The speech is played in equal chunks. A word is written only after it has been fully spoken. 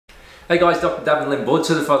Hey guys, Dr. Davin Lim, board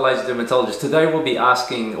certified laser dermatologist. Today we'll be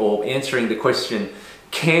asking or answering the question,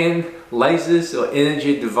 can lasers or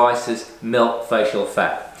energy devices melt facial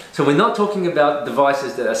fat? So we're not talking about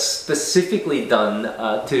devices that are specifically done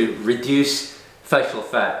to reduce facial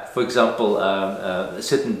fat. For example,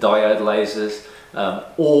 certain diode lasers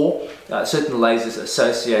or certain lasers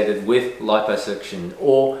associated with liposuction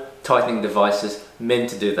or tightening devices meant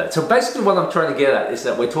to do that. So basically what I'm trying to get at is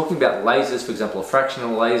that we're talking about lasers, for example,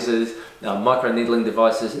 fractional lasers, microneedling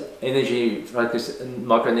devices, energy focused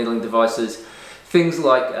microneedling devices, things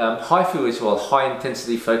like HIFU as well, high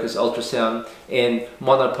intensity focused ultrasound, and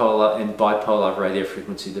monopolar and bipolar radio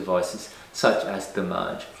frequency devices such as the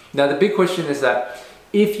Marge. Now the big question is that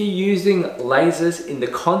if you're using lasers in the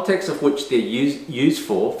context of which they're used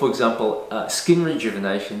for example, skin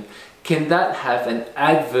rejuvenation, can that have an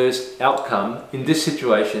adverse outcome in this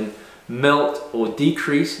situation, melt or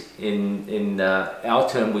decrease, in our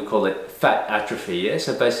term we call it fat atrophy, yeah?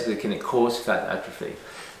 So basically, can it cause fat atrophy?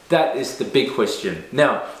 That is the big question.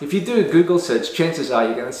 Now, if you do a Google search, chances are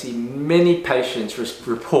you're going to see many patients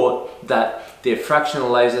report that their fractional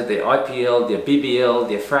laser, their IPL, their BBL,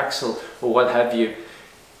 their Fraxel, or what have you,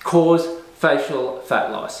 cause facial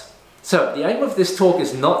fat loss. So the aim of this talk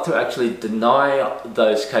is not to actually deny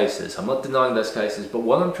those cases. I'm not denying those cases, but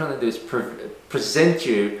what I'm trying to do is present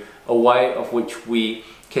you a way of which we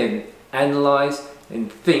can analyze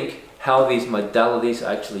and think how these modalities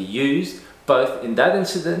are actually used, both in that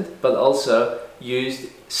incident, but also used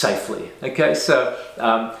safely. Okay, so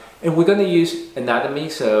and we're going to use anatomy,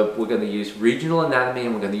 so we're going to use regional anatomy,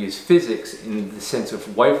 and we're going to use physics in the sense of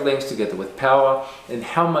wavelengths together with power, and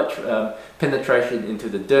how much penetration into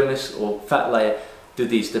the dermis or fat layer do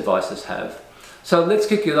these devices have. So let's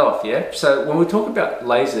kick it off, yeah? So when we talk about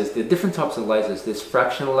lasers, there are different types of lasers. There's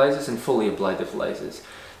fractional lasers and fully ablative lasers.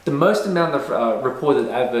 The most amount of reported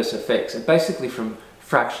adverse effects are basically from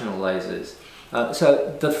fractional lasers.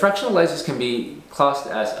 So the fractional lasers can be classed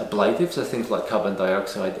as ablative, so things like carbon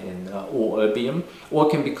dioxide and, or erbium, or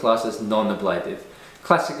can be classed as non-ablative.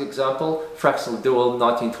 Classic example, Fraxel Dual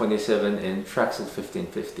 1927 and Fraxel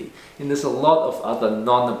 1550. And there's a lot of other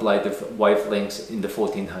non-ablative wavelengths in the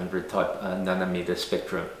 1400 type nanometer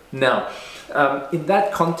spectrum. Now, in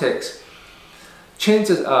that context,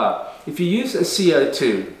 chances are, if you use a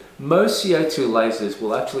CO2, most CO2 lasers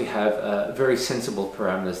will actually have very sensible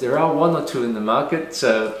parameters. There are one or two in the market,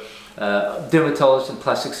 so dermatologists and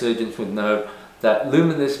plastic surgeons would know that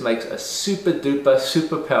Luminous makes a super duper,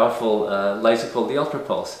 super powerful laser called the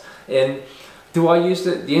Ultrapulse. And do I use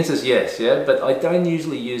it? The answer is yes, yeah, but I don't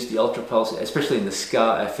usually use the Ultrapulse, especially in the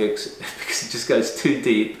scar effects, because it just goes too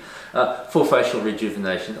deep for facial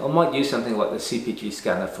rejuvenation. I might use something like the CPG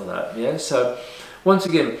scanner for that, yeah? So once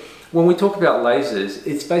again, when we talk about lasers,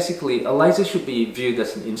 it's basically, a laser should be viewed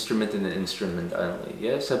as an instrument and an instrument only,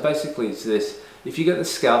 yeah? So basically it's this, if you get the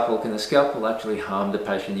scalpel, can the scalpel actually harm the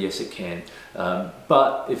patient? Yes, it can.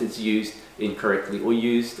 But if it's used incorrectly or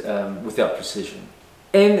used without precision.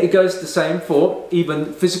 And it goes the same for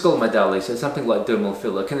even physical modalities, so something like dermal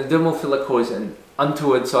filler. Can a dermal filler cause an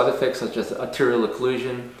untoward side effect such as arterial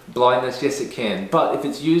occlusion, blindness? Yes, it can. But if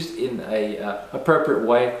it's used in a appropriate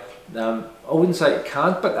way, I wouldn't say it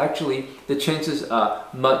can't, but actually the chances are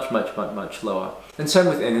much lower. And same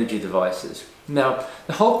with energy devices. Now,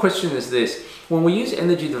 the whole question is this: when we use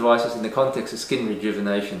energy devices in the context of skin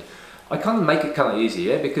rejuvenation, I kind of make it kind of easy,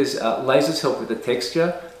 yeah? Because lasers help with the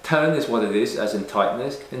texture, tone is what it is, as in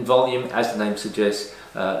tightness, and volume, as the name suggests,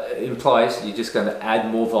 implies you're just going to add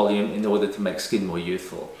more volume in order to make skin more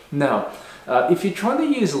youthful. Now, if you're trying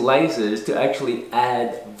to use lasers to actually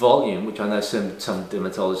add volume, which I know some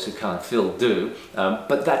dermatologists who can't fill do,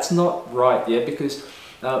 but that's not right, yeah, because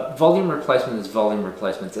volume replacement is volume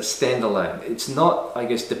replacement. It's a standalone. It's not, I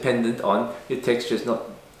guess, dependent on your texture. It's not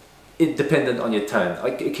dependent on your tone.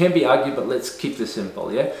 It can be argued, but let's keep this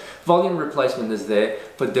simple, yeah? Volume replacement is there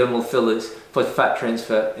for dermal fillers, for fat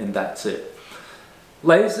transfer, and that's it.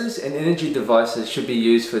 Lasers and energy devices should be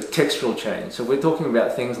used for textural change. So we're talking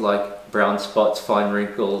about things like brown spots, fine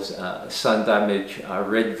wrinkles, sun damage,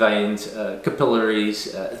 red veins,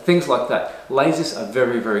 capillaries, things like that. Lasers are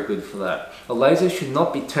very good for that. A laser should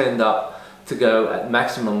not be turned up to go at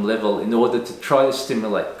maximum level in order to try to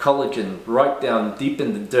stimulate collagen right down deep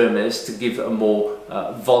in the dermis to give a more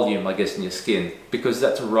volume, I guess, in your skin, because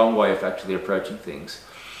that's a wrong way of actually approaching things.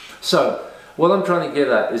 So what I'm trying to get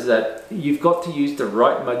at is that you've got to use the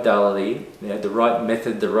right modality, the right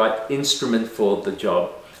method, the right instrument for the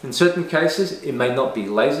job. In certain cases, it may not be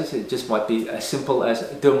lasers, it just might be as simple as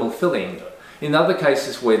dermal filling. In other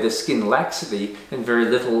cases where there's skin laxity and very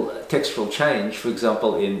little textural change, for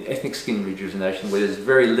example in ethnic skin rejuvenation where there's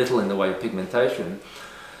very little in the way of pigmentation,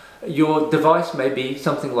 your device may be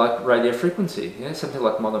something like radiofrequency, something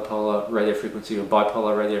like monopolar radiofrequency or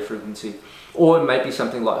bipolar radiofrequency, or it may be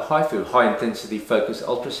something like HIFU, high intensity focused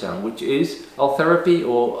ultrasound, which is ultherapy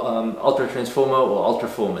or ultratransformer or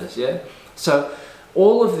ultraformers. So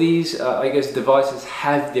all of these I guess devices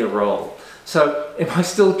have their role. So am I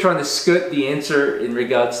still trying to skirt the answer in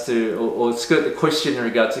regards to, or skirt the question in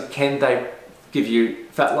regards to can they give you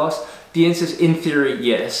fat loss? The answer is in theory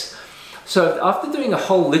yes. So after doing a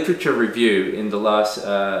whole literature review in the last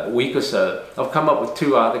week or so, I've come up with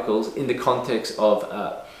 2 articles in the context of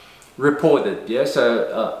reported,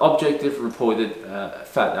 objective reported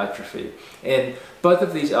fat atrophy. And both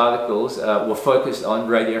of these articles were focused on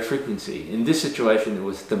radiofrequency. In this situation it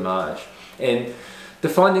was damage. And the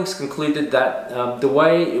findings concluded that the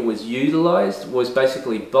way it was utilized was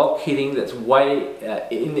basically bulk heating that's way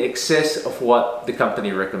in excess of what the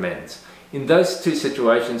company recommends. In those 2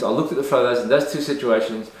 situations, I looked at the photos, in those 2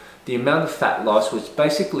 situations, the amount of fat loss was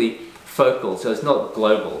basically focal, so it's not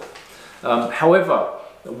global. However,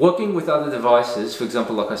 working with other devices, for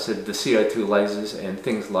example, like I said, the CO2 lasers and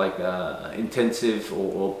things like intensive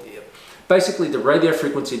or basically the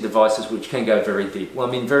radiofrequency devices which can go very deep. Well, I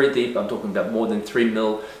mean very deep, I'm talking about more than 3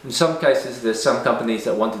 mil. In some cases, there's some companies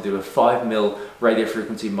that want to do a 5 mil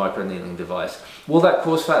radiofrequency microneedling device. Will that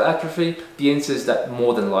cause fat atrophy? The answer is that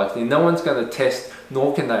more than likely. No one's going to test,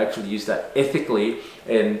 nor can they actually use that ethically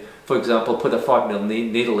and, for example, put a 5 mil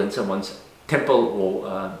needle in someone's temple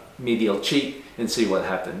or medial cheek and see what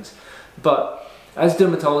happens. But as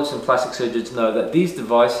dermatologists and plastic surgeons know that these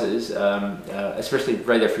devices, especially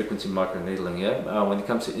radiofrequency microneedling, when it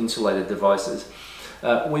comes to insulated devices,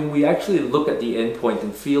 when we actually look at the endpoint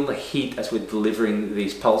and feel the heat as we're delivering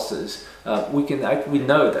these pulses, we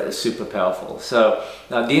know that it's super powerful. So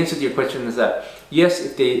the answer to your question is that yes,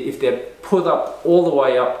 if they're put up all the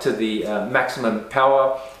way up to the maximum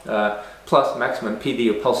power plus maximum PD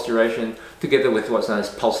or pulse duration, together with what's known as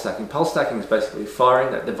pulse stacking. Pulse stacking is basically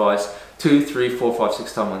firing that device 2, 3, 4, 5,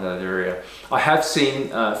 6 times in that area. I have seen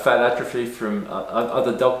fat atrophy from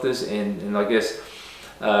other doctors and I guess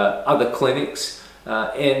other clinics,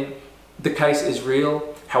 and the case is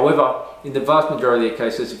real. However, in the vast majority of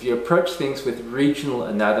cases, if you approach things with regional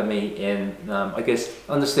anatomy and I guess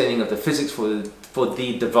understanding of the physics for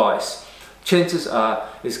the device, chances are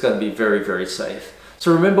it's going to be very, very safe.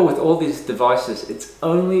 So remember, with all these devices, it's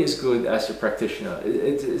only as good as your practitioner.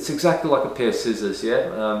 It's exactly like a pair of scissors,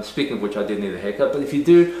 speaking of which, I did need a haircut, but if you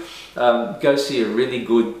do go see a really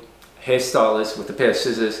good hairstylist with a pair of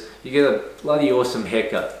scissors, you get a bloody awesome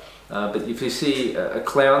haircut. But if you see a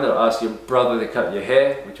clown or ask your brother to cut your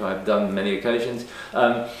hair, which I have done on many occasions,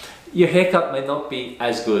 your haircut may not be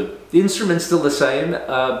as good. The instrument's still the same,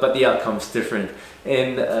 but the outcome's different.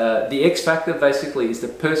 And the X factor basically is the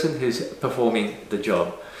person who's performing the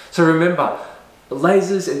job. So remember,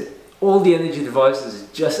 lasers and all the energy devices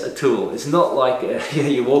is just a tool. It's not like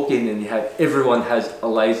you walk in and everyone has a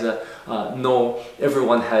laser, nor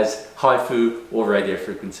everyone has HIFU or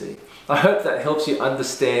radiofrequency. I hope that helps you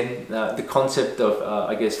understand the concept of,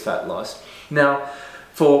 I guess, fat loss. Now,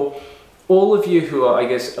 for all of you who are, I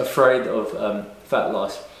guess, afraid of fat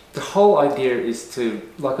loss, the whole idea is to,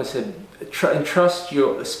 like I said, entrust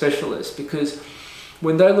your specialist, because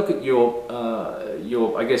when they look at your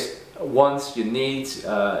I guess, wants, your needs,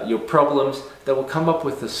 your problems, they will come up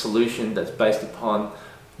with a solution that's based upon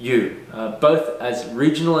you, both as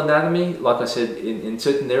regional anatomy, like I said, in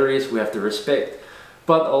certain areas we have to respect,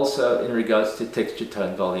 but also in regards to texture,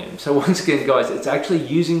 tone, volume. So once again, guys, it's actually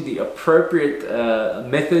using the appropriate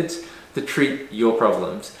methods to treat your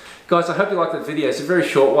problems. Guys, I hope you liked the video. It's a very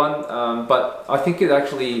short one, but I think it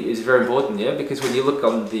actually is very important, because when you look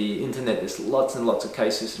on the internet, there's lots and lots of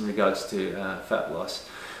cases in regards to fat loss.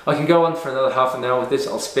 I can go on for another half an hour with this.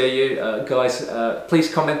 I'll spare you. Guys,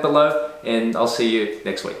 please comment below, and I'll see you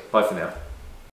next week. Bye for now.